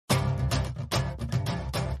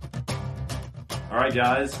All right,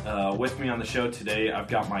 guys, with me on the show today, I've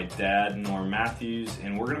got my dad, Norm Matthews,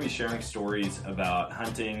 and we're going to be sharing stories about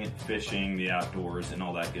hunting, fishing, the outdoors, and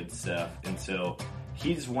all that good stuff. And so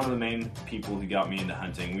he's one of the main people who got me into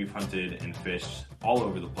hunting. We've hunted and fished all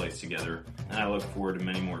over the place together, and I look forward to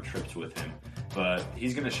many more trips with him. But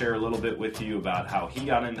he's going to share a little bit with you about how he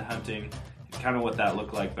got into hunting, kind of what that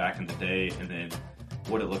looked like back in the day, and then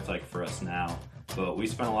what it looked like for us now. But we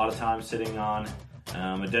spent a lot of time sitting on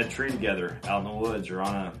a dead tree together out in the woods or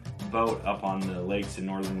on a boat up on the lakes in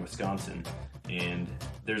northern Wisconsin. And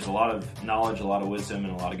there's a lot of knowledge, a lot of wisdom,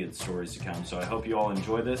 and a lot of good stories to come. So I hope you all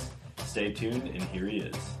enjoy this. Stay tuned, and here he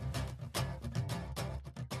is.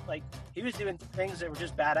 Like, he was doing things that were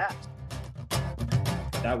just badass.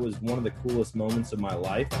 That was one of the coolest moments of my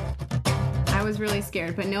life. I was really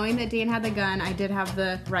scared, but knowing that Dan had the gun, I did have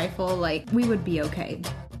the rifle, like, we would be okay.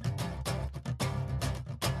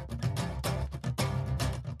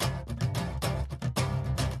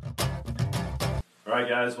 All right,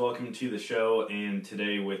 guys, welcome to the show, and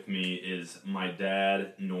today with me is my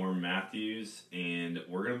dad, Norm Matthews, and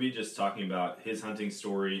we're going to be just talking about his hunting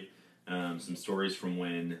story, some stories from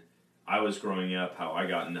when I was growing up, how I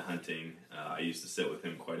got into hunting. I used to sit with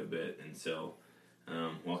him quite a bit, and so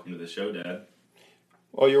welcome to the show, Dad.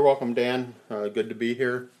 Well, you're welcome, Dan. Good to be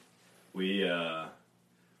here.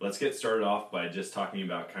 Let's get started off by just talking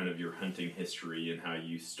about kind of your hunting history and how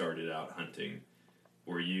you started out hunting.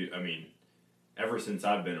 Ever since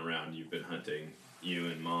I've been around, you've been hunting. You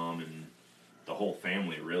and Mom and the whole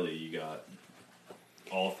family, really. You got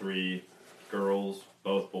all three girls,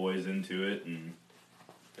 both boys into it, and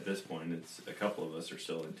at this point, it's a couple of us are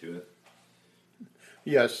still into it.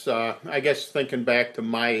 Yes, I guess thinking back to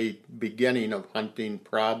my beginning of hunting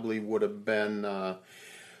probably would have been,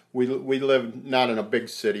 we lived not in a big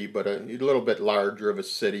city, but a little bit larger of a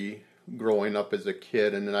city growing up as a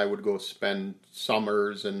kid, and then I would go spend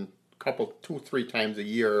summers and 2-3 times a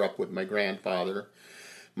year up with my grandfather,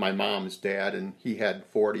 my mom's dad, and he had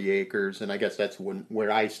 40 acres, and I guess that's where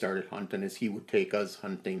I started hunting, is he would take us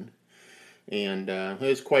hunting. And it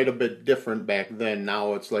was quite a bit different back then.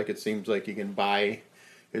 Now it seems like you can buy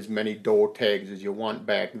as many doe tags as you want.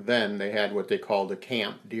 Back then they had what they called a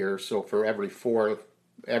camp deer, so for every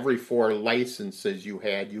four licenses you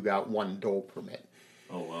had, you got one doe permit.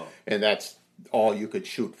 Oh, wow. And that's all you could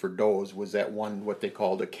shoot for does was that one, what they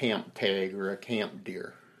called a camp tag or a camp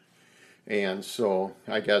deer. And so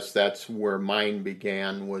I guess that's where mine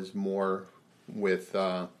began, was more with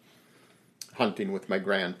hunting with my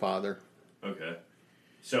grandfather. Okay.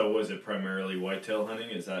 So was it primarily whitetail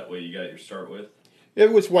hunting? Is that what you got your start with? It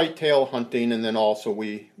was whitetail hunting, and then also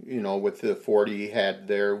we, with the 40 he had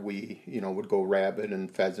there, we, would go rabbit and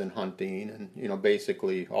pheasant hunting, and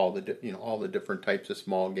basically all the different types of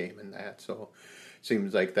small game in that. So it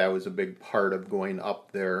seems like that was a big part of going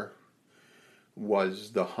up there,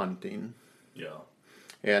 was the hunting. Yeah.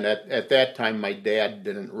 And at that time, my dad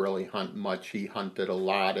didn't really hunt much. He hunted a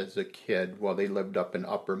lot as a kid. Well, they lived up in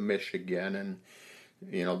Upper Michigan, and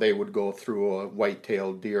they would go through a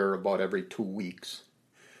white-tailed deer about every 2 weeks.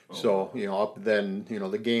 Oh. So, up then,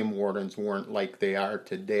 the game wardens weren't like they are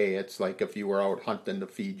today. It's like if you were out hunting to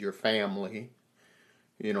feed your family,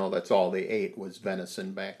 that's all they ate was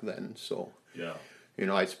venison back then. So, yeah.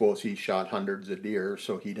 I suppose he shot hundreds of deer,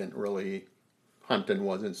 so he didn't really, hunting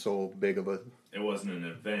wasn't so big of a... It wasn't an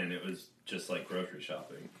event, it was just like grocery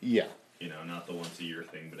shopping. Yeah. Not the once a year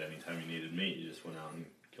thing, but anytime you needed meat, you just went out and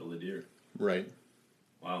killed a deer. Right.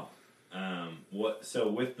 Wow. So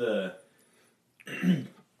with the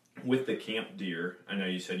with the camp deer, I know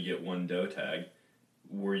you said you get one doe tag.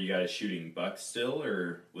 Were you guys shooting bucks still,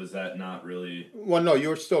 or was that not really? Well, no, you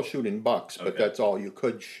were still shooting bucks, but okay. That's all you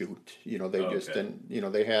could shoot. They just didn't.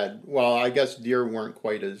 They had. Well, I guess deer weren't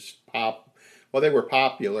quite as Well, they were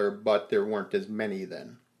popular, but there weren't as many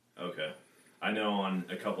then. Okay. I know on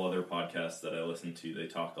a couple other podcasts that I listen to, they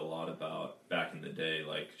talk a lot about back in the day,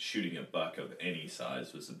 like shooting a buck of any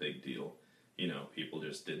size was a big deal. People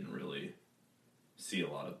just didn't really see a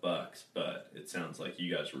lot of bucks, but it sounds like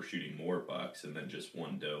you guys were shooting more bucks and then just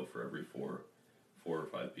one doe for every four or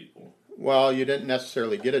five people. Well, you didn't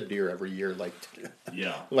necessarily get a deer every year like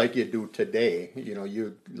you do today.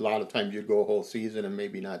 A lot of times you'd go a whole season and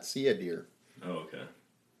maybe not see a deer. Oh, okay.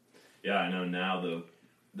 Yeah, I know now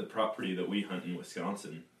the property that we hunt in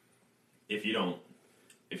Wisconsin, if you don't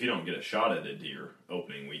get a shot at a deer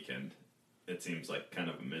opening weekend, it seems like kind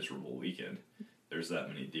of a miserable weekend. There's that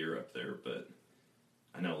many deer up there, but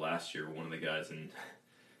I know last year one of the guys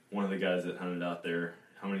that hunted out there,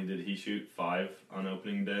 how many did he shoot? 5 on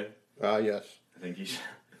opening day? Yes. I think he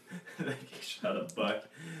shot a buck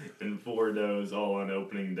and 4 does all on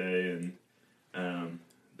opening day, and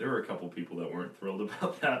There were a couple people that weren't thrilled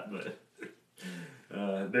about that, but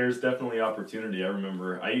there's definitely opportunity. I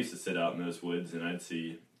remember I used to sit out in those woods and I'd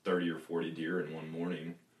see 30 or 40 deer in one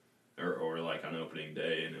morning, or like on opening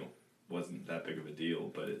day, and it wasn't that big of a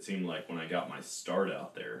deal. But it seemed like when I got my start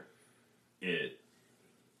out there,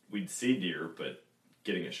 we'd see deer, but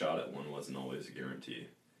getting a shot at one wasn't always a guarantee.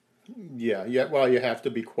 Yeah. Well, you have to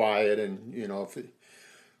be quiet, and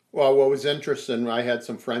well, what was interesting, I had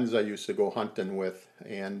some friends I used to go hunting with,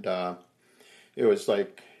 and it was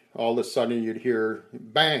like all of a sudden you'd hear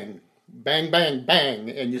bang, bang, bang, bang,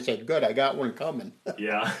 and you said, "Good, I got one coming."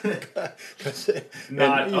 Yeah.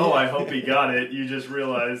 Not, I hope he got it. You just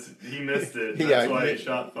realize he missed it. That's why he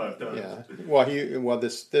shot 5 times. Yeah. Well,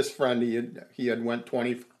 this friend, he had went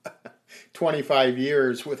 25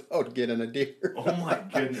 years without getting a deer. Oh my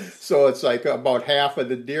goodness. So it's like about half of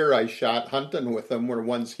the deer I shot hunting with him were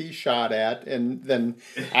ones he shot at, and then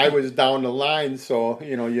I was down the line, so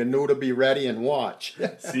you knew to be ready and watch.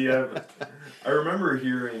 See, I remember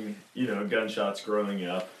hearing, gunshots growing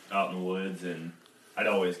up out in the woods, and I'd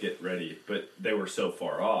always get ready, but they were so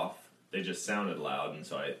far off, they just sounded loud, and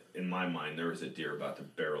so in my mind, there was a deer about to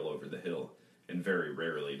barrel over the hill, and very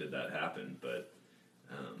rarely did that happen, but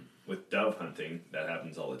with dove hunting, that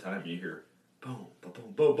happens all the time. You hear boom, boom,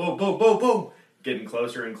 boom, boom, boom, boom, boom, getting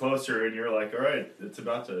closer and closer, and you're like, all right, it's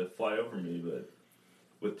about to fly over me. But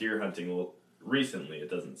with deer hunting, well, recently it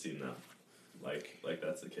doesn't seem that like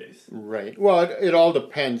that's the case. Right. Well, it all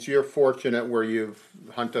depends. You're fortunate where you've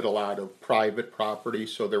hunted a lot of private property,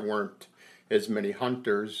 so there weren't as many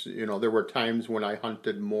hunters. There were times when I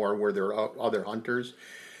hunted more where there were other hunters,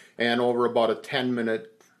 and over about a 10-minute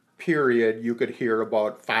period, you could hear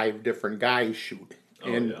about 5 different guys shoot.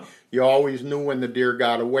 And you always knew when the deer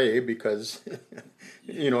got away because,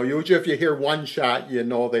 usually if you hear one shot,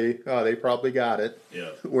 they probably got it.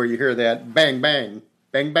 Yeah. Where you hear that bang, bang,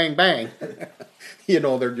 bang, bang, bang,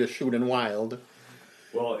 they're just shooting wild.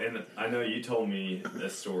 Well, and I know you told me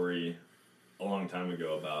this story a long time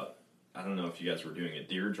ago about, I don't know if you guys were doing a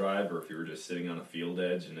deer drive or if you were just sitting on a field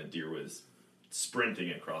edge and a deer was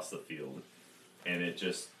sprinting across the field, and you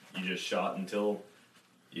just shot until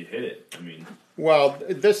you hit it. I mean, well,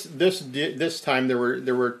 this time there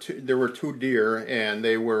were 2 deer, and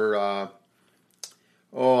they were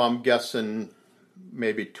I'm guessing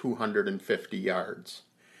maybe 250 yards.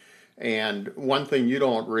 And one thing you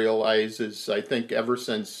don't realize is, I think ever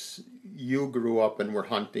since you grew up and were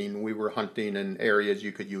hunting, we were hunting in areas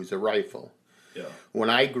you could use a rifle. Yeah. When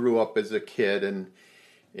I grew up as a kid and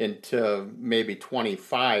into maybe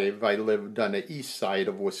 25, I lived on the east side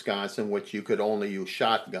of Wisconsin, which you could only use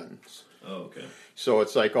shotguns. Oh, okay. So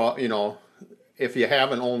it's like, if you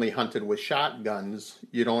haven't only hunted with shotguns,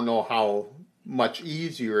 you don't know how much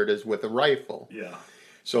easier it is with a rifle. Yeah.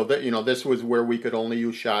 So that, this was where we could only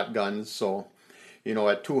use shotguns. So,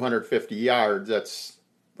 at 250 yards,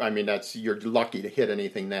 you're lucky to hit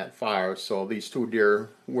anything that far. So these 2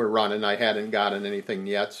 deer were running. I hadn't gotten anything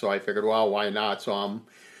yet, so I figured, well, why not? So I'm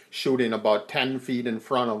shooting about 10 feet in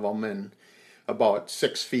front of them and about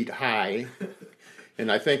 6 feet high.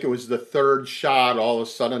 And I think it was the 3rd shot, all of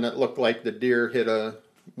a sudden it looked like the deer hit a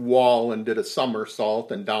wall and did a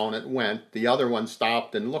somersault, and down it went. The other one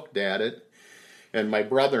stopped and looked at it. And my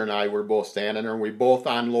brother and I were both standing there, and we both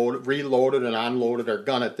reloaded and unloaded our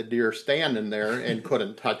gun at the deer standing there and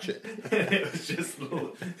couldn't touch it. It was just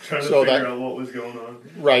trying to figure out what was going on.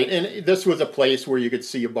 Right, and this was a place where you could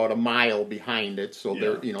see about a mile behind it, so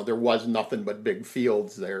there was nothing but big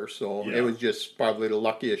fields there. So it was just probably the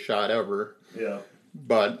luckiest shot ever. Yeah.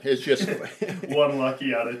 But it's just one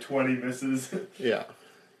lucky out of 20 misses. Yeah.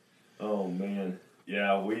 Oh man,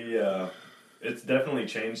 yeah. It's definitely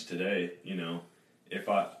changed today. If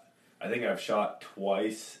I think I've shot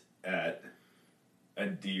twice at a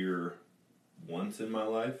deer once in my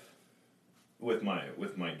life with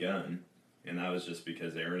my gun, and that was just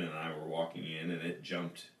because Aaron and I were walking in and it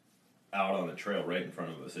jumped out on the trail right in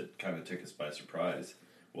front of us. It kind of took us by surprise.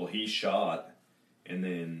 Well, he shot, and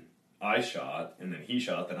then I shot, and then he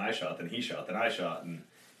shot, then I shot, then he shot, then I shot, and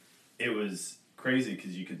it was crazy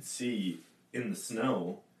because you could see in the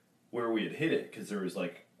snow where we had hit it because there was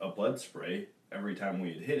like a blood spray every time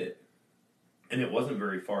we had hit it, and it wasn't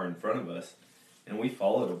very far in front of us, and we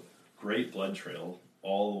followed a great blood trail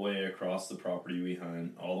all the way across the property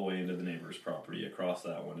behind, all the way into the neighbor's property, across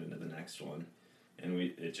that one into the next one, and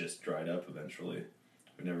it just dried up eventually.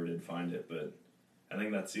 We never did find it, but I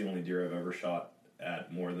think that's the only deer I've ever shot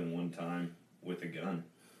at more than one time with a gun.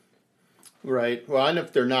 Right. Well, and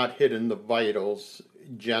if they're not hitting the vitals,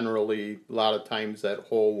 generally a lot of times that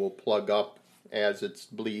hole will plug up as it's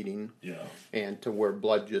bleeding, Yeah. and to where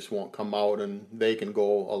blood just won't come out, and they can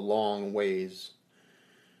go a long ways,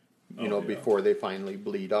 before they finally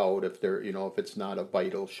bleed out if they're, if it's not a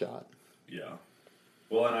vital shot. Yeah.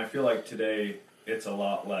 Well, and I feel like today it's a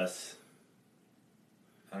lot less,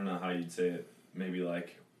 I don't know how you'd say it, maybe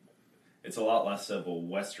like, it's a lot less of a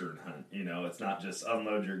Western hunt, it's not just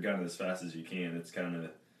unload your gun as fast as you can. It's kind of,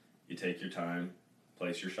 you take your time,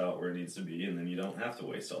 place your shot where it needs to be, and then you don't have to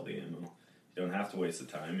waste all the ammo. You don't have to waste the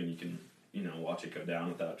time, and you can, watch it go down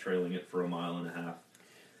without trailing it for a mile and a half.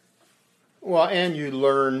 Well, and you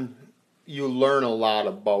learn a lot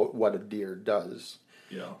about what a deer does.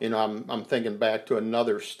 Yeah. I'm thinking back to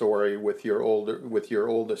another story with your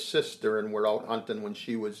oldest sister, and we're out hunting when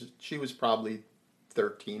she was probably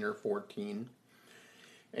 13 or 14,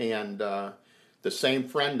 and the same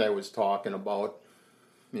friend I was talking about,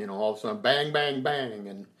 all of a sudden bang bang bang,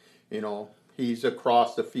 and he's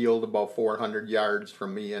across the field about 400 yards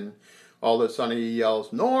from me, and all of a sudden he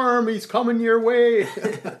yells, "Norm, he's coming your way!"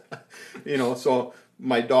 So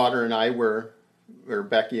my daughter and I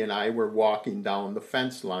Becky and I were walking down the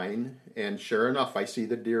fence line, and sure enough, I see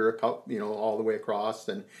the deer, all the way across,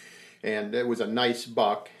 and it was a nice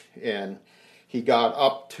buck, and he got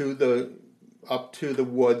up to the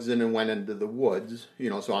woods and then went into the woods,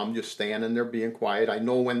 so I'm just standing there being quiet. I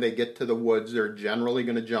know when they get to the woods, they're generally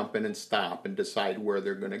going to jump in and stop and decide where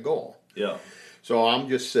they're going to go. Yeah. So I'm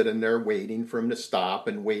just sitting there waiting for him to stop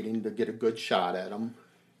and waiting to get a good shot at him.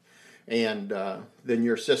 And then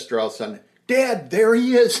your sister all of a sudden, "Dad, there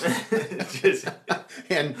he is."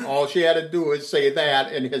 And all she had to do was say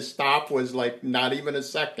that, and his stop was like not even a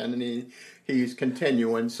second, and he's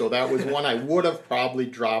continuing. So that was one I would have probably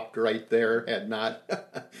dropped right there had not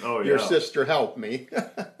your sister helped me.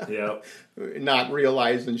 Yep. Not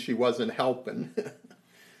realizing she wasn't helping.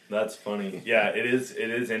 That's funny. Yeah, it is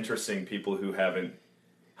interesting, people who haven't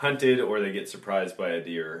hunted or they get surprised by a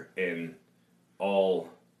deer and all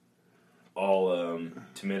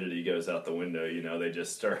timidity goes out the window, they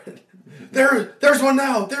just start, there's one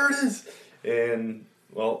now, there it is. And,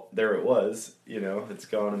 well, there it was, it's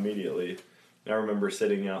gone immediately. I remember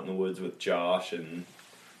sitting out in the woods with Josh and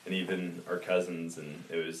even our cousins, and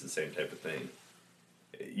it was the same type of thing.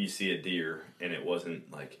 You see a deer, and it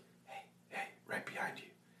wasn't like, hey, right behind you.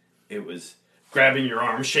 It was grabbing your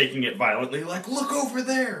arm, shaking it violently, like, look over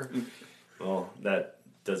there. Well, that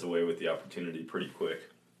does away with the opportunity pretty quick.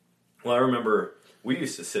 Well, I remember we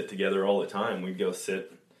used to sit together all the time. We'd go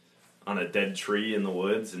sit on a dead tree in the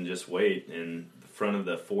woods and just wait. And the front of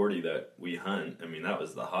the 40 that we hunt, that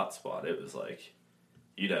was the hot spot. It was like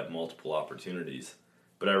you'd have multiple opportunities.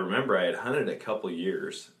 But I remember I had hunted a couple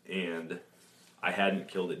years, and I hadn't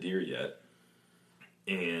killed a deer yet.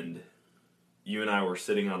 And you and I were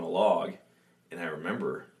sitting on a log, and I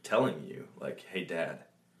remember telling you, like, "Hey, Dad,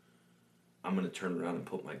 I'm going to turn around and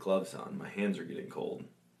put my gloves on. My hands are getting cold.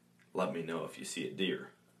 Let me know if you see a deer."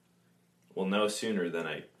 Well, no sooner than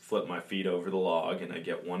I flip my feet over the log and I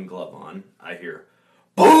get one glove on, I hear,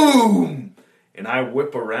 boom! And I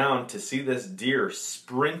whip around to see this deer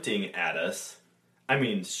sprinting at us.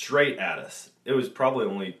 Straight at us. It was probably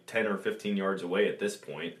only 10 or 15 yards away at this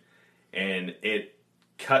point. And it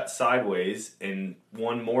cut sideways and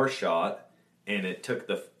one more shot. And it took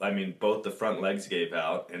both the front legs gave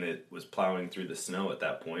out, and it was plowing through the snow at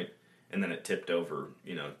that point. And then it tipped over,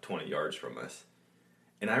 20 yards from us.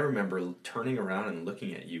 And I remember turning around and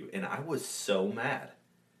looking at you, and I was so mad.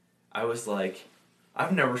 I was like,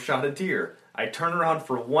 I've never shot a deer. I turn around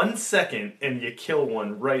for 1 second, and you kill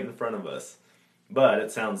one right in front of us. But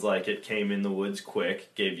it sounds like it came in the woods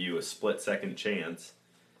quick, gave you a split-second chance.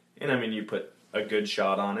 And, you put a good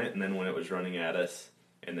shot on it, and then when it was running at us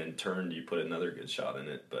and then turned, you put another good shot in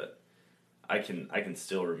it. But I can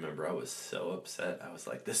still remember I was so upset. I was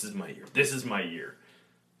like, this is my year. This is my year.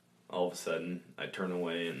 All of a sudden, I turn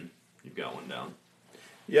away and you've got one down.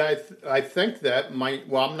 Yeah, I think that might,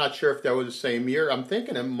 well, I'm not sure if that was the same year. I'm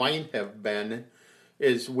thinking it might have been,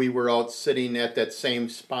 is we were out sitting at that same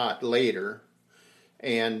spot later,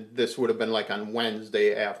 and this would have been like on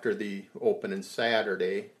Wednesday after the opening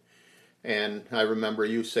Saturday. And I remember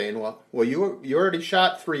you saying, well, you already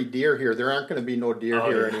shot 3 deer here. There aren't going to be no deer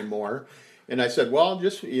here anymore. And I said, well,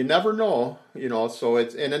 you never know, so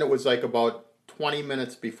and then it was like about 20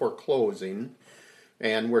 minutes before closing,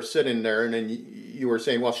 and we're sitting there, and then you were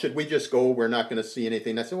saying, well, should we just go? We're not going to see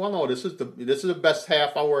anything. I said, well, no, this is the best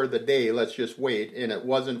half hour of the day. Let's just wait. And it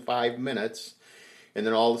wasn't 5 minutes. And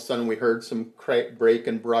then all of a sudden we heard some break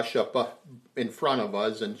and brush up in front of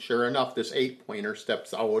us, and sure enough, this 8-pointer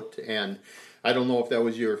steps out, and I don't know if that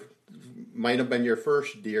was might have been your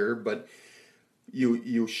first deer, but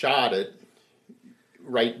you shot it,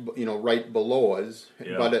 right below us.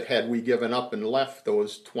 Yeah. But had we given up and left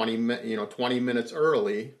those 20 minutes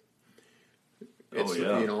early, it's,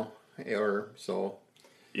 or so.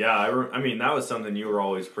 Yeah, I mean, that was something you were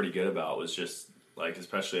always pretty good about, was just, like,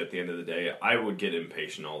 especially at the end of the day, I would get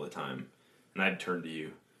impatient all the time, and I'd turn to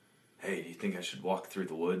you, hey, do you think I should walk through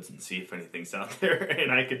the woods and see if anything's out there?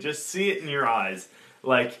 And I could just see it in your eyes,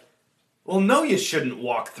 like, well, no, you shouldn't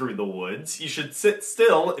walk through the woods. You should sit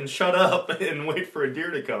still and shut up and wait for a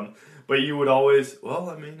deer to come. But you would always, well,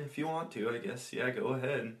 I mean, if you want to, I guess, yeah, go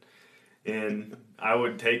ahead. And I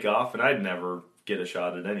would take off, and I'd never get a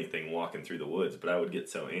shot at anything walking through the woods, but I would get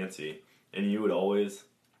so antsy. And you would always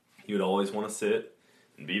want to sit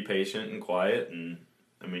and be patient and quiet, and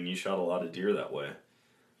I mean, you shot a lot of deer that way.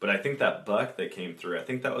 But I think that buck that came through, I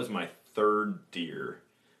think that was my third deer,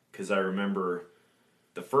 because I remember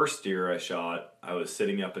the first deer I shot, I was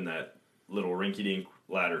sitting up in that little rinky-dink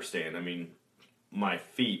ladder stand. I mean, my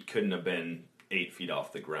feet couldn't have been 8 feet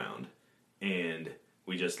off the ground, and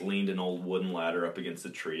we just leaned an old wooden ladder up against a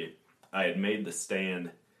tree. I had made the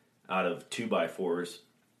stand out of 2x4s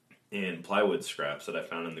and plywood scraps that I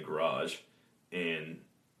found in the garage, and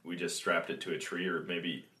we just strapped it to a tree, or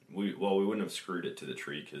maybe we wouldn't have screwed it to the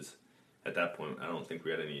tree, because at that point I don't think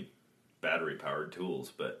we had any battery powered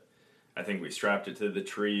tools, but I think we strapped it to the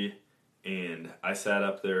tree, and I sat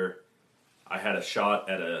up there. I had a shot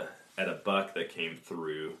at a buck that came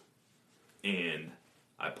through, and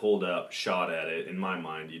I pulled up, shot at it. In my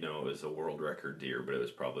mind, it was a world record deer, but it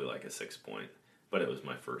was probably like a 6-point. But it was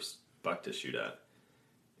my first buck to shoot at.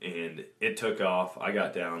 And it took off. I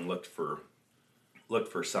got down, looked for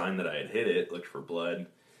sign that I had hit it, looked for blood.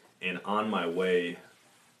 And on my way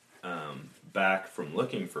back from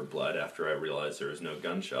looking for blood, after I realized there was no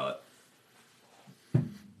gunshot,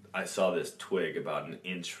 I saw this twig about an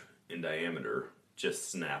inch in diameter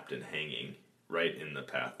just snapped and hanging right in the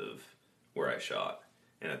path of where I shot.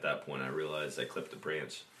 And at that point, I realized I clipped a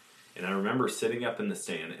branch. And I remember sitting up in the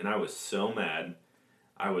stand, and I was so mad.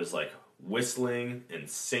 I was like whistling and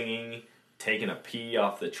singing, taking a pee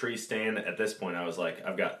off the tree stand. At this point, I was like,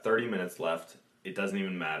 I've got 30 minutes left. It doesn't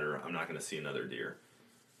even matter. I'm not going to see another deer.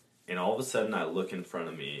 And all of a sudden, I look in front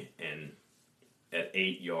of me, and at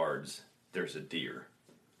 8 yards, there's a deer.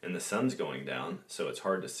 And the sun's going down, so it's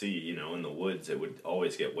hard to see. In the woods, it would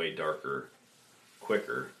always get way darker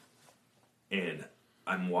quicker. And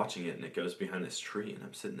I'm watching it, and it goes behind this tree, and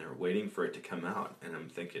I'm sitting there waiting for it to come out, and I'm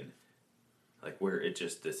thinking, like, where it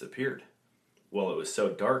just disappeared. Well, it was so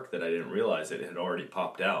dark that I didn't realize it had already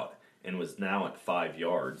popped out and was now at 5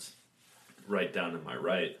 yards, right down to my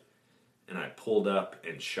right. And I pulled up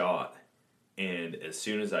and shot, and as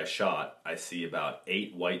soon as I shot, I see about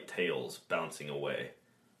 8 white tails bouncing away.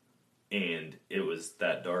 And it was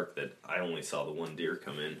that dark that I only saw the one deer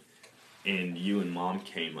come in. And you and Mom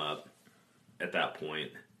came up at that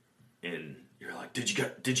point, and you're like, did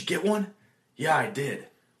you get one? Yeah, I did.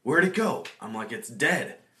 Where'd it go? I'm like, it's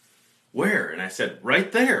dead. Where? And I said,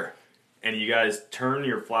 right there. And you guys turn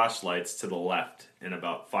your flashlights to the left, and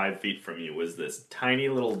about 5 feet from you was this tiny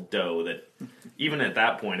little doe that, even at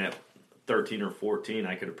that point, at 13 or 14,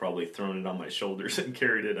 I could have probably thrown it on my shoulders and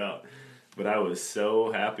carried it out. But I was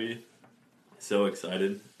so happy, so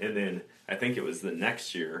excited. And then I think it was the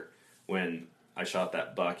next year when I shot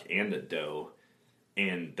that buck and a doe,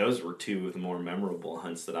 and those were two of the more memorable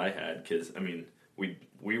hunts that I had, because, I mean,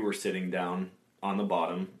 we were sitting down on the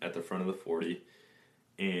bottom at the front of the 40,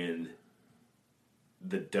 and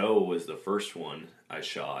the doe was the first one I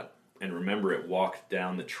shot, and remember, it walked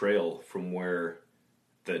down the trail from where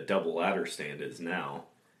the double ladder stand is now.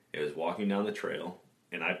 It was walking down the trail,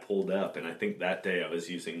 and I pulled up, and I think that day I was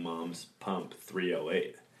using Mom's pump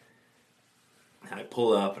 308. I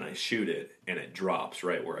pull up and I shoot it, and it drops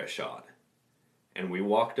right where I shot. And we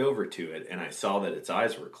walked over to it, and I saw that its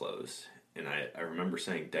eyes were closed. And I remember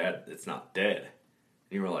saying, Dad, it's not dead.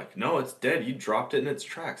 And you were like, no, it's dead. You dropped it in its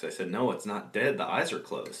tracks. I said, no, it's not dead. The eyes are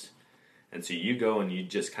closed. And so you go and you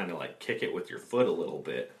just kind of like kick it with your foot a little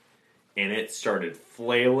bit. And it started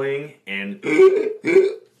flailing, and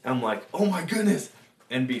I'm like, oh my goodness.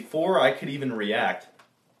 And before I could even react,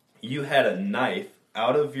 you had a knife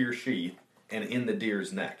out of your sheath and in the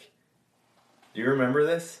deer's neck. Do you remember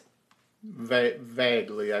this?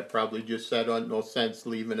 Vaguely. I probably just said, no sense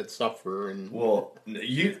leaving it suffer. And well,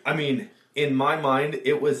 in my mind,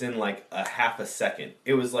 it was in like a half a second.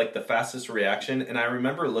 It was like the fastest reaction, and I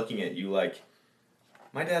remember looking at you like,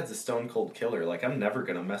 my dad's a stone cold killer. Like, I'm never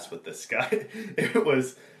going to mess with this guy. It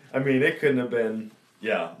couldn't have been,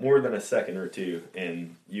 more than a second or two,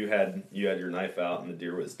 and you had your knife out, and the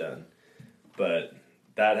deer was done. But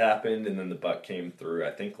that happened, and then the buck came through,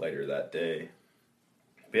 I think, later that day.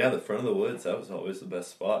 But yeah, the front of the woods, that was always the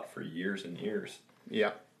best spot for years and years.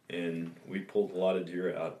 Yeah. And we pulled a lot of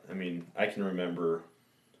deer out. I mean, I can remember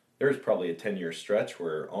there was probably a 10-year stretch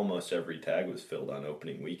where almost every tag was filled on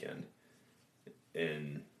opening weekend.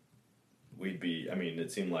 And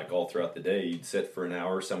it seemed like all throughout the day, you'd sit for an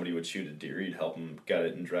hour, somebody would shoot a deer, you'd help them gut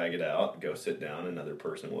it and drag it out, go sit down, another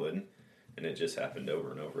person would. And it just happened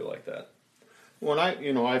over and over like that. When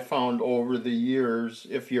I found over the years,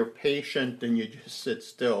 if you're patient and you just sit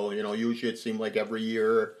still, usually it seemed like every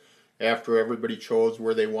year after everybody chose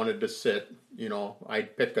where they wanted to sit,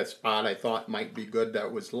 I'd pick a spot I thought might be good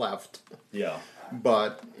that was left. Yeah.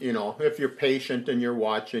 But, if you're patient and you're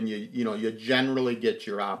watching, you generally get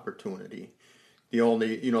your opportunity. The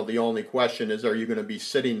only question is, are you going to be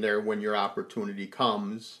sitting there when your opportunity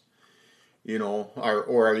comes? Or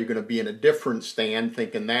are you going to be in a different stand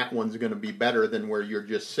thinking that one's going to be better than where you're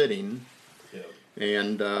just sitting? Yeah.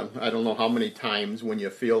 And I don't know how many times when you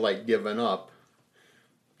feel like giving up,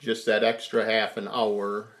 just that extra half an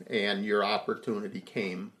hour and your opportunity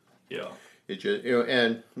came. Yeah. It just,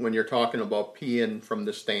 and when you're talking about peeing from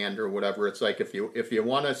the stand or whatever, it's like if you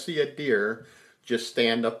want to see a deer, just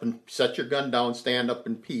stand up and set your gun down, stand up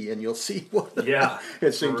and pee, and you'll see what. Yeah.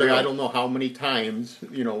 It seems like I don't know how many times,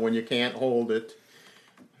 when you can't hold it,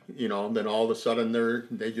 then all of a sudden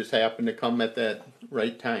they just happen to come at that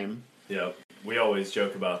right time. Yeah. We always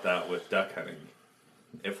joke about that with duck hunting.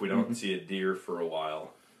 If we don't see a deer for a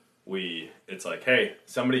while, it's like, hey,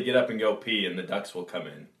 somebody get up and go pee, and the ducks will come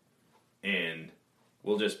in. And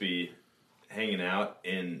we'll just be hanging out,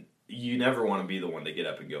 and you never want to be the one to get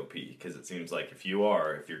up and go pee, because it seems like if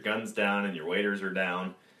your gun's down and your waders are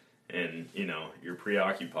down and, you're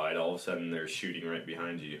preoccupied, all of a sudden there's shooting right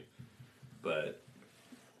behind you. But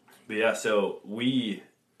yeah, so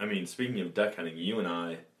speaking of duck hunting, you and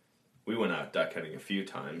I, we went out duck hunting a few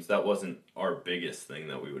times. That wasn't our biggest thing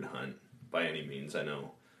that we would hunt by any means. I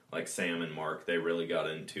know, like Sam and Mark, they really got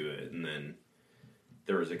into it, and then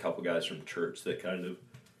there was a couple guys from church that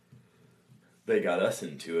they got us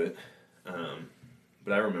into it.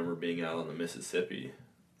 But I remember being out on the Mississippi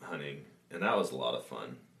hunting, and that was a lot of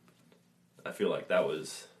fun. I feel like that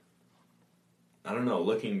was, I don't know,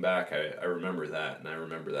 looking back, I remember that, and I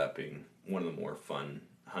remember that being one of the more fun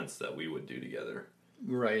hunts that we would do together.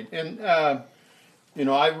 Right. And,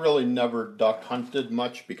 I really never duck hunted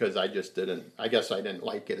much because I guess I didn't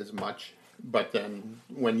like it as much. But then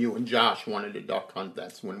when you and Josh wanted to duck hunt,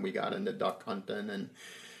 that's when we got into duck hunting.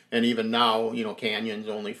 And even now, Canyon's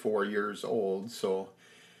only 4 years old. So,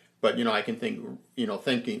 but, I can think,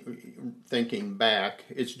 thinking back,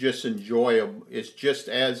 it's just enjoyable. It's just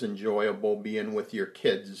as enjoyable being with your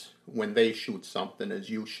kids when they shoot something as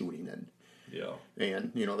you shooting it. Yeah.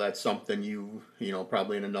 And, that's something you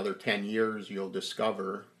probably in another 10 years you'll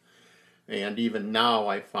discover. And even now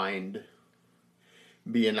I find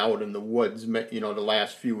being out in the woods, the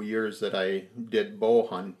last few years that I did bow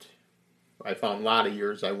hunt, I found a lot of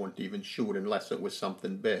years I wouldn't even shoot unless it was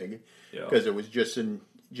something big. Because it was just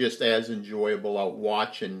as enjoyable out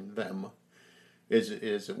watching them as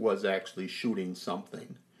it was actually shooting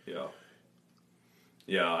something. Yeah.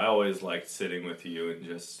 Yeah, I always liked sitting with you and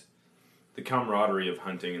just the camaraderie of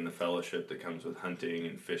hunting and the fellowship that comes with hunting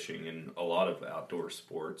and fishing and a lot of outdoor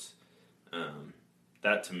sports.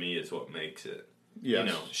 That to me is what makes it.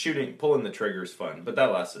 Yes. Pulling the trigger is fun, but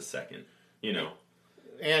that lasts a second,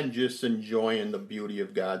 And just enjoying the beauty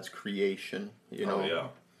of God's creation, Oh, yeah.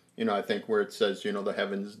 I think where it says, the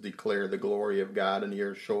heavens declare the glory of God and the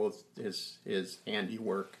earth shows his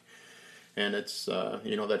handiwork. And it's,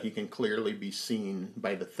 that he can clearly be seen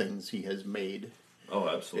by the things he has made. Oh,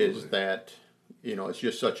 absolutely. Is that, it's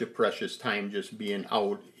just such a precious time just being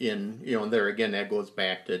out in, and there again, that goes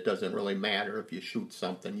back to it doesn't really matter if you shoot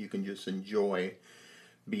something, you can just enjoy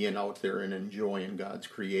being out there and enjoying God's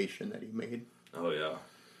creation that he made. Oh, yeah.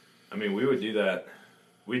 We would do that.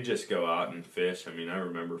 We'd just go out and fish. I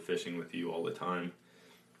remember fishing with you all the time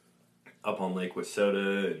up on Lake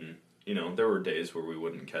Wissota, and, there were days where we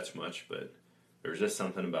wouldn't catch much, but there was just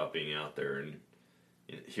something about being out there and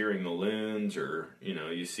hearing the loons, or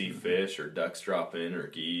you see fish or ducks drop in or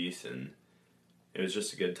geese, and it was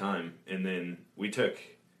just a good time. And then we took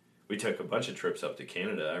a bunch of trips up to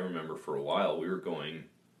Canada. I remember for a while we were going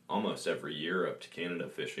almost every year up to Canada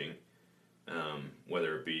fishing,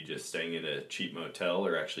 whether it be just staying in a cheap motel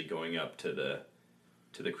or actually going up to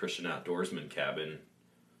the Christian Outdoorsman cabin.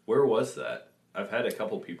 Where was that? I've had a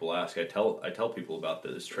couple people ask. I tell people about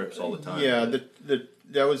those trips all the time. Yeah,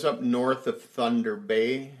 that was up north of Thunder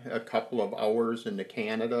Bay, a couple of hours into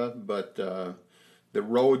Canada, but the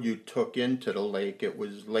road you took into the lake, it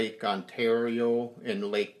was Lake Ontario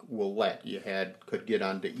and Lake Willette. You could get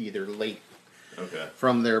onto either lake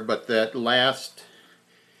from there, but that last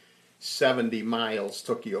 70 miles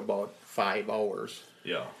took you about 5 hours.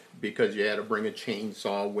 Yeah. Because you had to bring a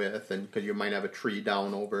chainsaw with, and because you might have a tree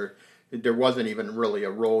down over. There wasn't even really a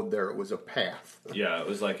road there; it was a path. Yeah, it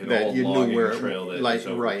was like an that old you knew logging where, trail that like, was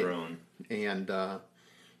overgrown. Right. And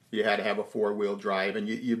you had to have a 4-wheel drive, and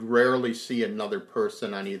you'd rarely see another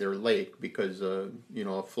person on either lake because a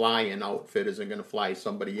fly-in outfit isn't going to fly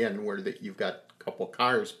somebody in where you've got a couple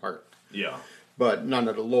cars parked. Yeah. But none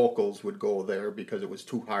of the locals would go there because it was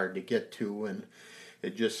too hard to get to, and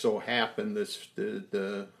it just so happened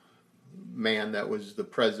the man that was the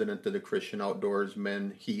president of the Christian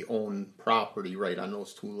Outdoorsmen, he owned property right on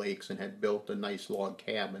those 2 lakes and had built a nice log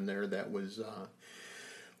cabin there that was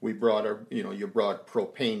we brought you brought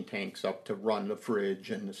propane tanks up to run the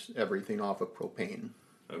fridge and everything off of propane.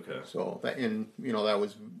 Okay. So that that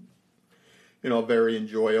was very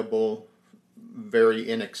enjoyable, very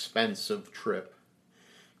inexpensive trip.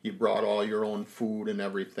 You brought all your own food and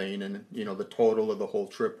everything, and the total of the whole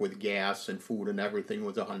trip with gas and food and everything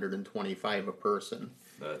was $125 a person.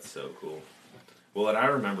 That's so cool. Well, and I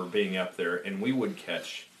remember being up there, and we would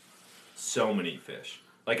catch so many fish.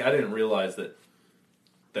 Like, I didn't realize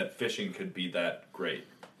that fishing could be that great.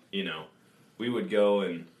 We would go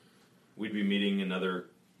and we'd be meeting another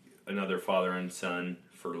father and son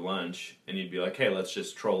for lunch, and he'd be like, "Hey, let's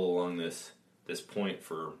just troll along this point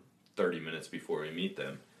for 30 minutes before we meet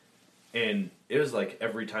them." And it was like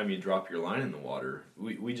every time you drop your line in the water,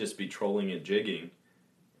 we'd just be trolling and jigging.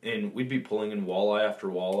 And we'd be pulling in walleye after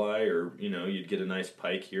walleye, or, you'd get a nice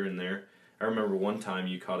pike here and there. I remember one time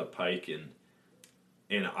you caught a pike,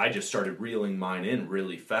 and I just started reeling mine in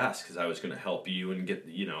really fast because I was going to help you and get,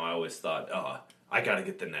 I always thought, I got to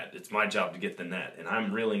get the net. It's my job to get the net. And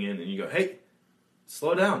I'm reeling in, and you go, "Hey,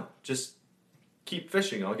 slow down. Just keep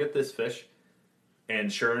fishing. I'll get this fish."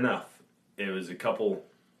 And sure enough, it was a couple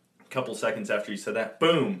seconds after you said that,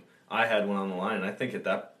 boom, I had one on the line. And I think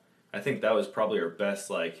that was probably our best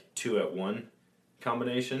 2-at-1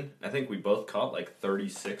 combination. I think we both caught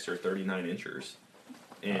 36 or 39 inchers,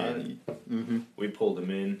 and we pulled them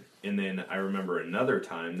in. And then I remember another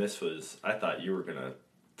time. I thought you were gonna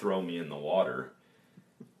throw me in the water.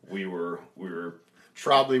 We were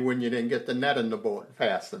Probably when you didn't get the net in the boat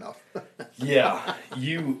fast enough. Yeah,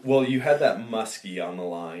 you had that muskie on the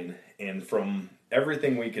line, and from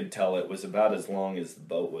everything we could tell, it was about as long as the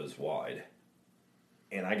boat was wide.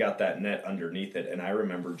 And I got that net underneath it, and I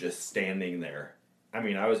remember just standing there. I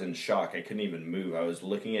mean, I was in shock. I couldn't even move. I was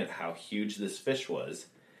looking at how huge this fish was,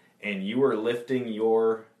 and you were lifting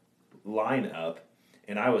your line up,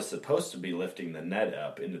 and I was supposed to be lifting the net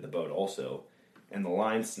up into the boat also. And the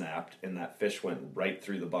line snapped, and that fish went right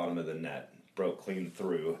through the bottom of the net, broke clean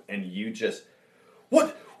through, and you just,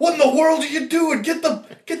 what in the world are you doing? Get the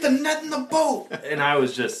net in the boat. And I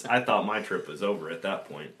thought my trip was over at that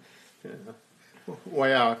point. Yeah.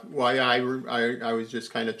 Well, I was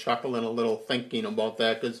just kind of chuckling a little thinking about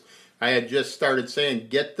that because I had just started saying,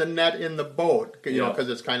 "Get the net in the boat," because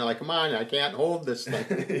it's kind of like, "Come on, I can't hold this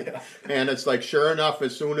thing." Yeah. And it's like, sure enough,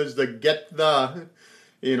 as soon as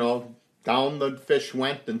down the fish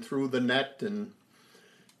went and through the net, and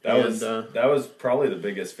that was probably the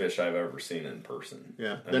biggest fish I've ever seen in person.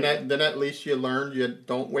 Yeah. Then at least you learned you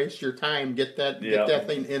don't waste your time. Get that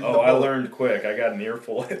thing in the boat. I learned quick. I got an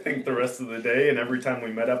earful, I think, the rest of the day, and every time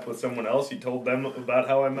we met up with someone else, he told them about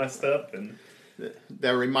how I messed up. And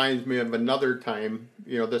that reminds me of another time.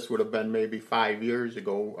 This would have been maybe 5 years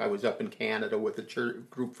ago. I was up in Canada with a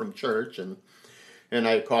group from church, and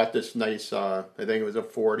I caught this nice, I think it was a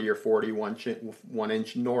 40 or 41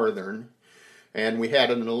 inch northern, and we had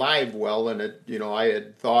it in a live well, and it, I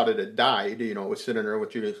had thought it had died. It was sitting there,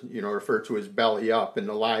 what you refer to as belly up, in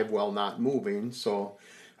the live well, not moving. So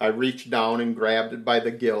I reached down and grabbed it by the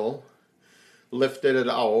gill, lifted it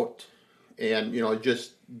out, and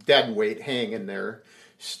just dead weight hanging there.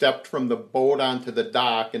 Stepped from the boat onto the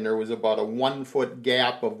dock, and there was about a 1 foot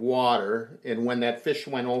gap of water, and when that fish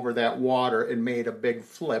went over that water, it made a big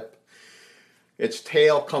flip. Its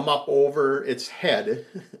tail come up over its head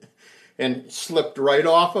and slipped right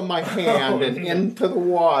off of my hand into the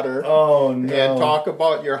water. Oh, no. And talk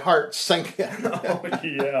about your heart sinking. Oh,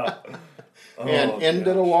 yeah. And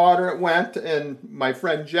into the water it went, and my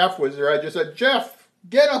friend Jeff was there. I just said, "Jeff,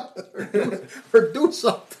 get him or do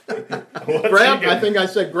something." I think I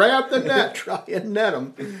said, "Grab the net, try and net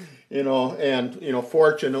him." And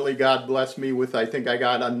fortunately, God blessed me with, I think I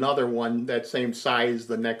got another one that same size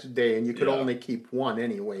the next day, and you could only keep one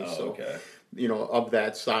anyway. Oh, so, okay. Of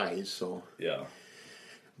that size. So yeah.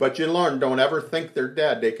 But you learn, don't ever think they're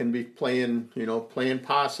dead. They can be playing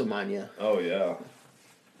possum on you. Oh yeah.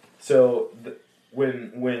 So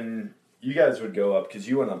when you guys would go up, because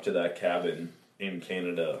you went up to that cabin in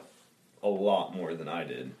Canada a lot more than I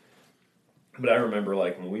did. But I remember,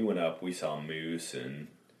 like, when we went up, we saw moose, and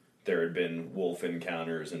there had been wolf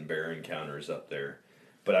encounters and bear encounters up there.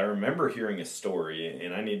 But I remember hearing a story,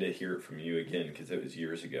 and I need to hear it from you again because it was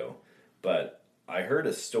years ago. But I heard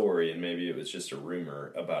a story, and maybe it was just a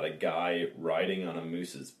rumor, about a guy riding on a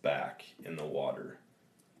moose's back in the water.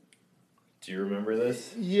 Do you remember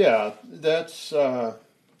this? Yeah, that's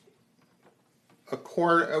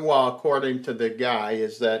according to the guy,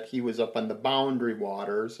 is that he was up on the Boundary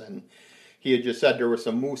Waters, and he had just said there was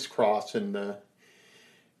some moose crossing the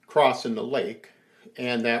lake,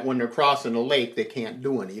 and that when they're crossing the lake, they can't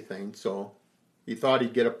do anything. So he thought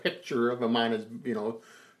he'd get a picture of him on his,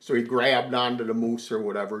 so he grabbed onto the moose or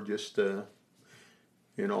whatever, just to,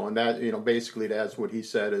 and that, basically that's what he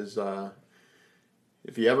said is,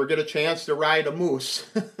 if you ever get a chance to ride a moose,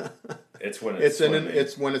 it's when it's swimming.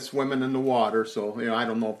 It's when it's swimming in the water. So I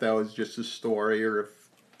don't know if that was just a story or if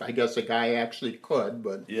I guess a guy actually could,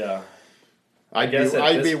 but yeah.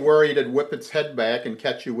 I'd be worried it'd whip its head back and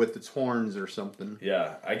catch you with its horns or something.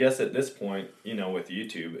 Yeah, I guess at this point, with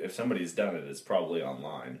YouTube, if somebody's done it, it's probably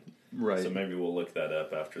online. Right. So maybe we'll look that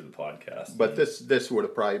up after the podcast. But this would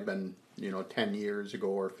have probably been, 10 years ago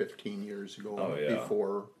or 15 years ago. Oh, yeah.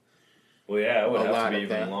 Before. Well, yeah, it would have to be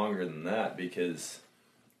even that. longer than that because,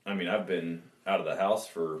 I've been out of the house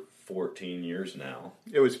for 14 years now.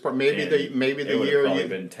 It was maybe the it year probably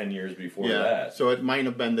been 10 years before that. So it might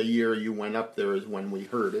have been the year you went up there is when we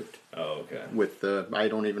heard it. Oh, okay. With I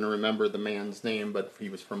don't even remember the man's name, but he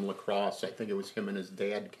was from La Crosse. I think it was him and his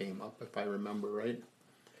dad came up, if I remember right.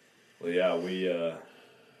 Well, yeah,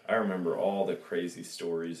 I remember all the crazy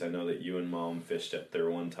stories. I know that you and Mom fished up there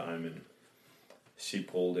one time, and she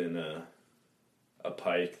pulled in a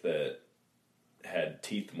pike that had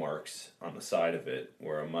teeth marks on the side of it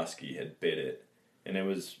where a muskie had bit it, and it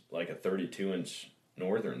was like a 32-inch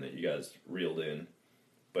northern that you guys reeled in,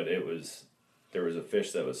 but there was a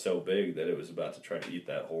fish that was so big that it was about to try to eat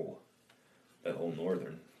that whole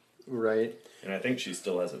northern. Right. And I think she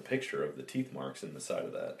still has a picture of the teeth marks in the side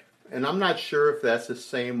of that. And I'm not sure if that's the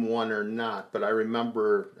same one or not, but I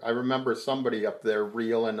remember somebody up there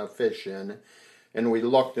reeling a fish in. And we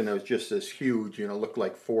looked, and it was just this huge, looked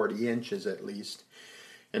like 40 inches at least.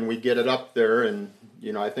 And we get it up there, and,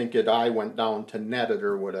 I think I went down to net it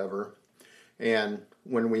or whatever. And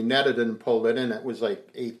when we netted it and pulled it in, it was like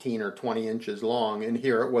 18 or 20 inches long. And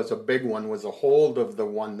here it was a big one, was a hold of the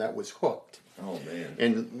one that was hooked. Oh, man.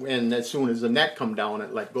 And as soon as the net come down,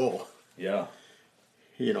 it let go. Yeah.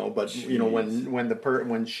 But Jeez.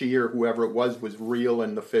 when she or whoever it was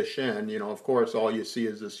reeling the fish in, of course all you see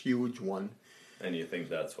is this huge one. And you think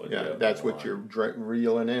that's what? Yeah, that's what you're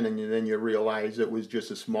reeling in, and then you realize it was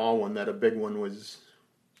just a small one. That a big one was,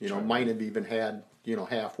 might have even had,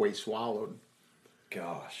 halfway swallowed.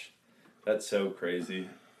 Gosh, that's so crazy.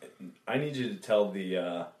 I need you to tell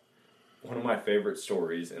the one of my favorite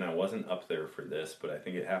stories, and I wasn't up there for this, but I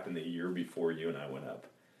think it happened the year before you and I went up.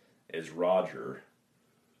 Is Roger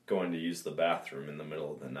going to use the bathroom in the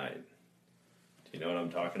middle of the night? Do you know what I'm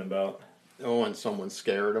talking about? Oh, and someone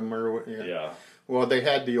scared him, or yeah. Well, they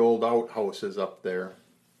had the old outhouses up there.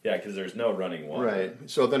 Yeah, because there's no running water. Right.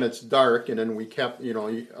 So then it's dark, and then we kept,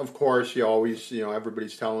 of course, you always,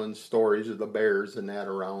 everybody's telling stories of the bears and that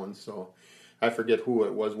around. So I forget who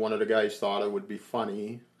it was. One of the guys thought it would be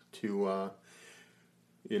funny to,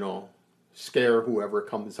 scare whoever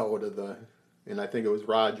comes out of and I think it was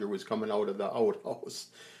Roger was coming out of the outhouse,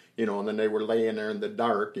 and then they were laying there in the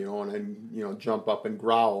dark, and then, jump up and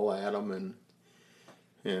growl at them,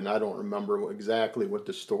 and I don't remember exactly what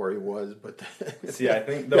the story was, but see, I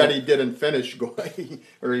think that he didn't finish going,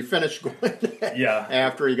 or he finished going. Yeah.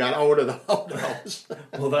 After he got out of the outhouse.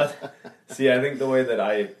 Well, I think the way that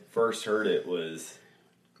I first heard it was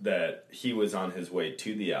that he was on his way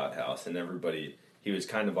to the outhouse, and he was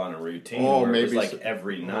kind of on a routine where it was like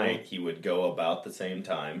every night he would go about the same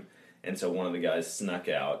time, and so one of the guys snuck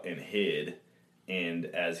out and hid. And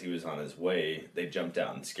as he was on his way, they jumped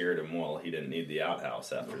out and scared him. Well, he didn't need the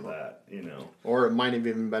outhouse after that, Or it might have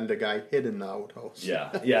even been the guy hid in the outhouse. Yeah,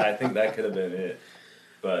 I think that could have been it.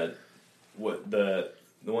 But the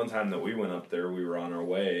one time that we went up there, we were on our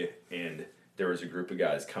way, and there was a group of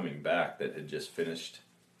guys coming back that had just finished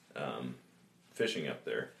fishing up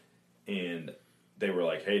there. And they were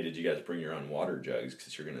like, hey, did you guys bring your own water jugs?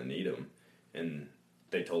 Because you're going to need them. And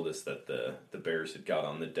they told us that the bears had got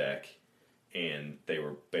on the deck and they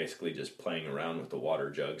were basically just playing around with the water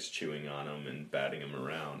jugs, chewing on them and batting them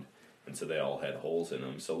around, and so they all had holes in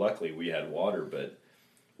them. So luckily we had water, but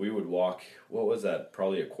we would walk, what was that,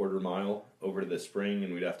 probably a quarter mile over to the spring,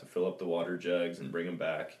 and we'd have to fill up the water jugs and bring them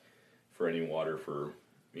back for any water for,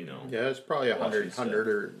 you know. Yeah, it's probably washing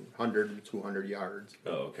 100 to 200 yards.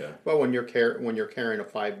 Oh, okay. Well, when you're carrying a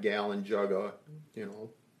 5-gallon jug of,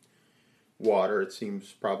 water, it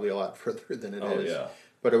seems probably a lot further than it is. Oh, yeah.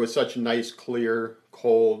 But it was such nice, clear,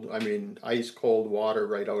 cold, ice cold water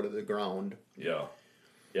right out of the ground. Yeah.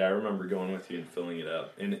 Yeah, I remember going with you and filling it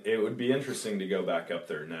up. And it would be interesting to go back up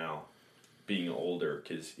there now, being older,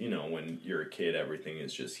 because, when you're a kid, everything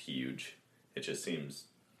is just huge. It just seems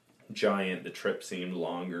giant. The trip seemed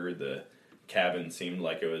longer. The cabin seemed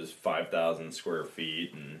like it was 5,000 square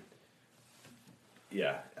feet. And,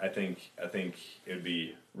 yeah, I think it would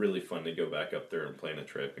be really fun to go back up there and plan a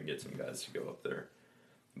trip and get some guys to go up there.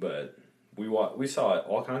 But we saw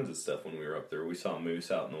all kinds of stuff when we were up there. We saw moose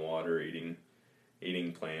out in the water eating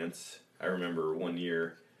plants. I remember one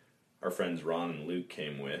year our friends Ron and Luke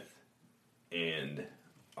came with, and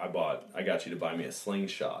I got you to buy me a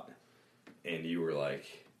slingshot, and you were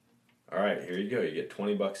like, all right, here you go, you get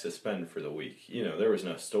 $20 to spend for the week. There was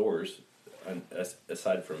no stores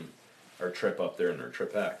aside from our trip up there and our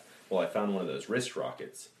trip back. Well, I found one of those wrist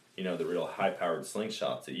rockets, the real high-powered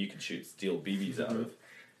slingshots that you could shoot steel BBs out of.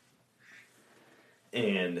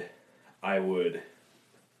 And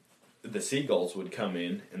the seagulls would come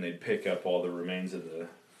in and they'd pick up all the remains of the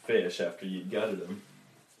fish after you'd gutted them.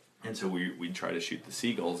 And so we'd try to shoot the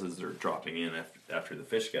seagulls as they're dropping in after the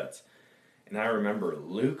fish guts. And I remember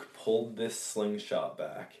Luke pulled this slingshot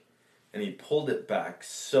back, and he pulled it back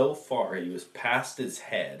so far he was past his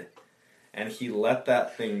head, and he let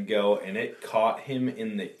that thing go, and it caught him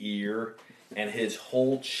in the ear, and his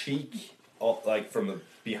whole cheek, from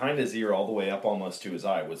behind his ear all the way up almost to his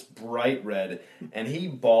eye, was bright red, and he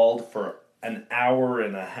bawled for an hour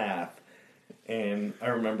and a half. And I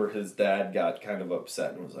remember his dad got kind of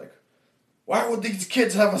upset and was like, why would these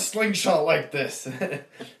kids have a slingshot like this? And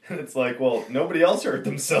it's like, well, nobody else hurt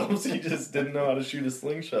themselves. He just didn't know how to shoot a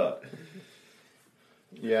slingshot.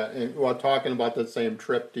 Yeah, and while talking about the same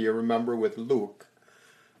trip, do you remember with Luke?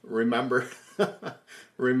 Remember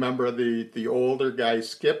the older guy,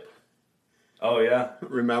 Skip? Oh, yeah.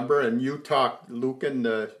 Remember? And you talked Luke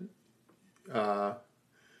into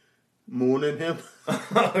mooning him.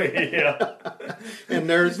 Oh, yeah. And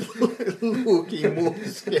there's Luke, he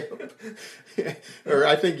moons Skip. Or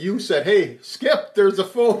I think you said, hey, Skip, there's a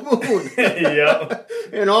full moon. Yeah.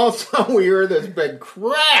 And all of a sudden we hear this big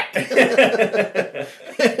crack. and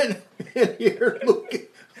here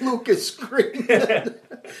Luke is screaming.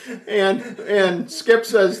 And Skip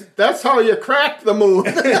says, that's how you crack the moon.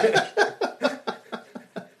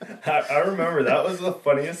 I remember that was the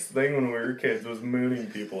funniest thing when we were kids, was mooning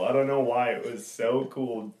people. I don't know why it was so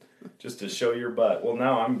cool just to show your butt. Well,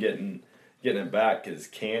 now I'm getting it back because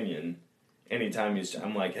Canyon, anytime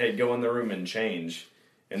I'm like, hey, go in the room and change.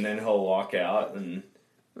 And then he'll walk out and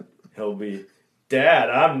he'll be, Dad,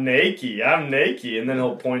 I'm naked. And then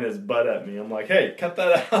he'll point his butt at me. I'm like, hey, cut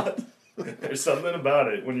that out. There's something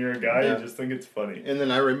about it. When you're a guy, you just think it's funny. And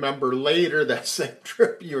then I remember later that same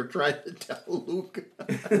trip you were trying to tell Luke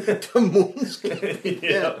to moonskip.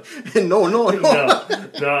 Yeah. And no. No,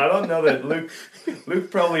 I don't know that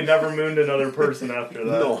Luke probably never mooned another person after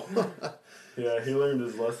that. No. Yeah, he learned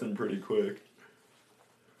his lesson pretty quick.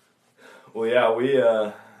 Well,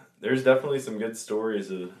 yeah, there's definitely some good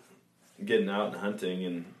stories of getting out and hunting,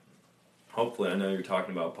 and hopefully, I know you're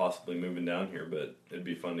talking about possibly moving down here, but it'd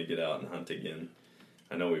be fun to get out and hunt again.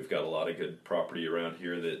 I know we've got a lot of good property around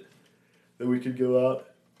here that we could go out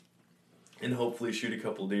and hopefully shoot a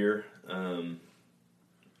couple deer. And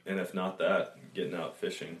if not that, getting out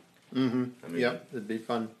fishing. Mm-hmm. I mean, yep, it'd be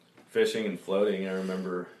fun. Fishing and floating, I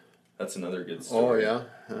remember, that's another good story. Oh, yeah.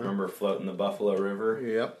 I remember floating the Buffalo River.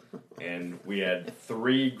 Yep. And we had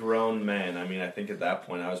 3 grown men. I mean, I think at that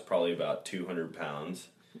point I was probably about 200 pounds.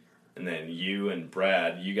 And then you and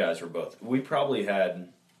Brad, you guys were both, we probably had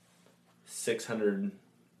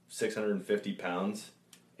 650 pounds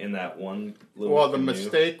in that one little Well, the canoe.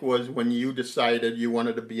 mistake was when you decided you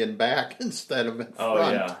wanted to be in back instead of in front. Oh,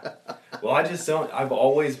 yeah. Well, I've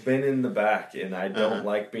always been in the back, and I don't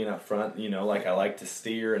like being up front, like I like to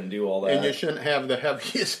steer and do all that. And you shouldn't have the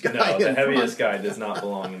heaviest guy No, the heaviest front. guy does not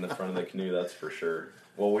belong in the front of the canoe, that's for sure.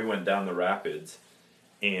 Well, we went down the rapids,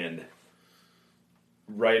 and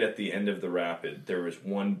right at the end of the rapid, there was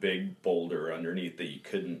one big boulder underneath that you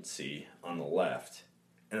couldn't see on the left.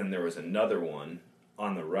 And then there was another one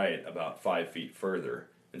on the right about 5 feet further.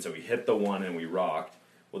 And so we hit the one and we rocked.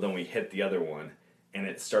 Well, then we hit the other one, and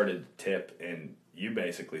it started to tip, and you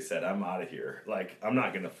basically said, I'm out of here. Like, I'm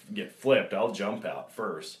not going to get flipped. I'll jump out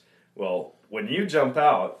first. Well, when you jump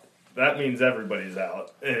out, that means everybody's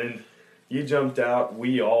out. And you jumped out.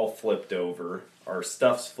 We all flipped over. Our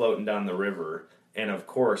stuff's floating down the river. And, of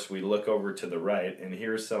course, we look over to the right, and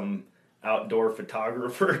here's some outdoor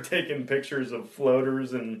photographer taking pictures of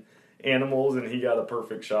floaters and animals, and he got a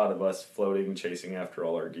perfect shot of us floating, chasing after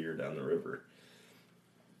all our gear down the river.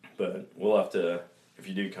 But we'll have to, if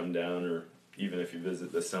you do come down, or even if you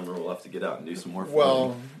visit this summer, we'll have to get out and do some more floating.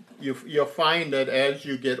 Well, you'll find that as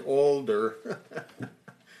you get older,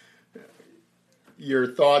 your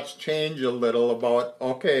thoughts change a little about,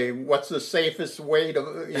 okay, what's the safest way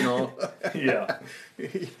to, Yeah.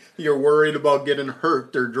 You're worried about getting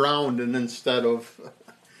hurt or drowned, and instead of,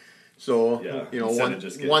 instead of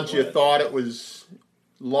just getting once you wet. thought it was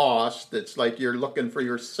lost, it's like you're looking for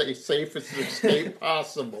your safest escape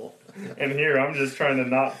possible. And here, I'm just trying to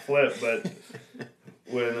not flip, but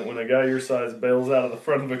when a guy your size bails out of the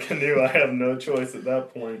front of a canoe, I have no choice at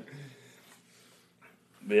that point.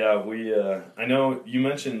 But yeah, I know you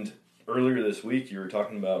mentioned earlier this week you were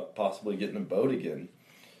talking about possibly getting a boat again.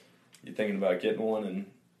 You thinking about getting one? And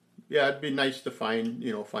yeah, it'd be nice to find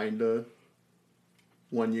a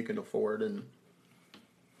one you can afford, and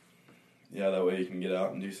yeah, that way you can get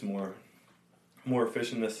out and do some more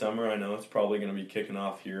fishing this summer. I know it's probably going to be kicking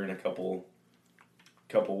off here in a couple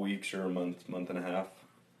weeks or a month and a half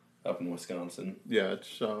up in Wisconsin. yeah,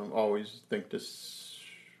 it's always think this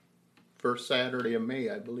first Saturday of May,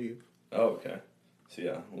 I believe. Oh, okay. So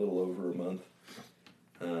yeah, a little over a month.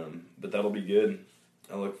 But that'll be good.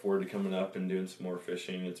 I look forward to coming up and doing some more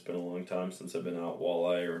fishing. It's been a long time since I've been out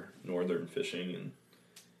walleye or northern fishing, and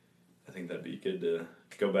I think that'd be good to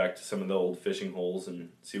go back to some of the old fishing holes and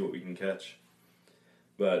see what we can catch.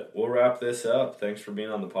 But we'll wrap this up. Thanks for being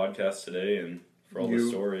on the podcast today and for all the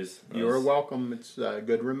stories. You're welcome. It's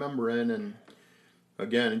good remembering, and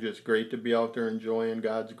again, just great to be out there enjoying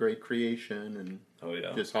God's great creation, and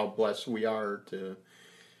just how blessed we are to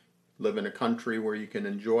live in a country where you can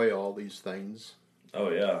enjoy all these things. Oh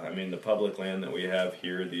yeah, I mean the public land that we have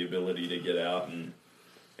here, the ability to get out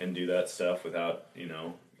and do that stuff without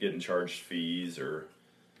getting charged fees, or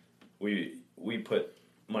we put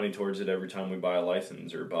money towards it every time we buy a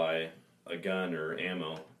license or buy a gun or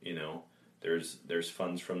ammo. There's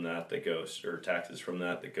funds from that goes, or taxes from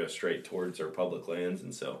that go straight towards our public lands,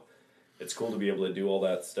 and so it's cool to be able to do all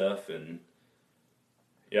that stuff. And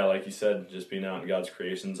yeah, like you said, just being out in God's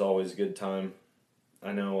creation is always a good time.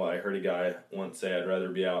 I know I heard a guy once say, I'd rather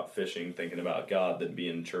be out fishing thinking about God than be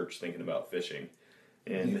in church thinking about fishing.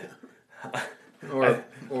 And or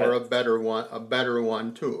a better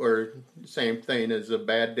one too, or same thing as a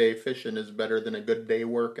bad day fishing is better than a good day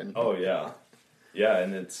working. Oh yeah. Yeah,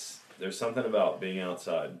 and there's something about being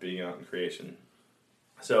outside, being out in creation.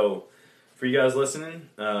 So for you guys listening,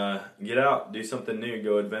 get out, do something new,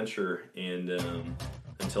 go adventure, and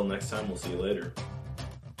until next time, we'll see you later.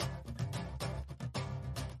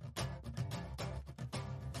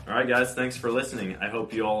 All right, guys, thanks for listening. I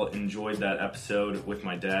hope you all enjoyed that episode with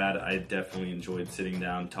my dad. I definitely enjoyed sitting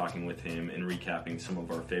down, talking with him, and recapping some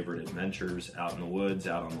of our favorite adventures out in the woods,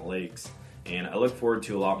 out on the lakes. And I look forward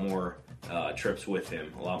to a lot more trips with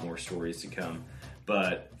him, a lot more stories to come.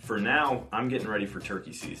 But for now, I'm getting ready for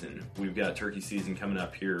turkey season. We've got turkey season coming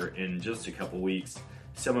up here in just a couple weeks.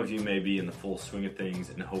 Some of you may be in the full swing of things,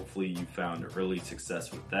 and hopefully you found early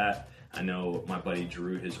success with that. I know my buddy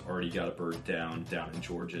Drew has already got a bird down in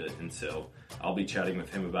Georgia, and so I'll be chatting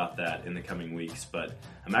with him about that in the coming weeks. But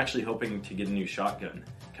I'm actually hoping to get a new shotgun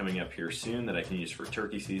coming up here soon that I can use for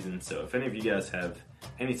turkey season. So if any of you guys have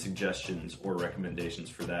any suggestions or recommendations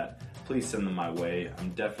for that, please send them my way. I'm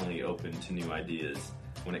definitely open to new ideas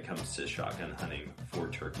when it comes to shotgun hunting for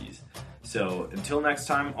turkeys. So until next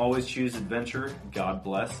time, always choose adventure. God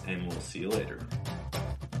bless, and we'll see you later.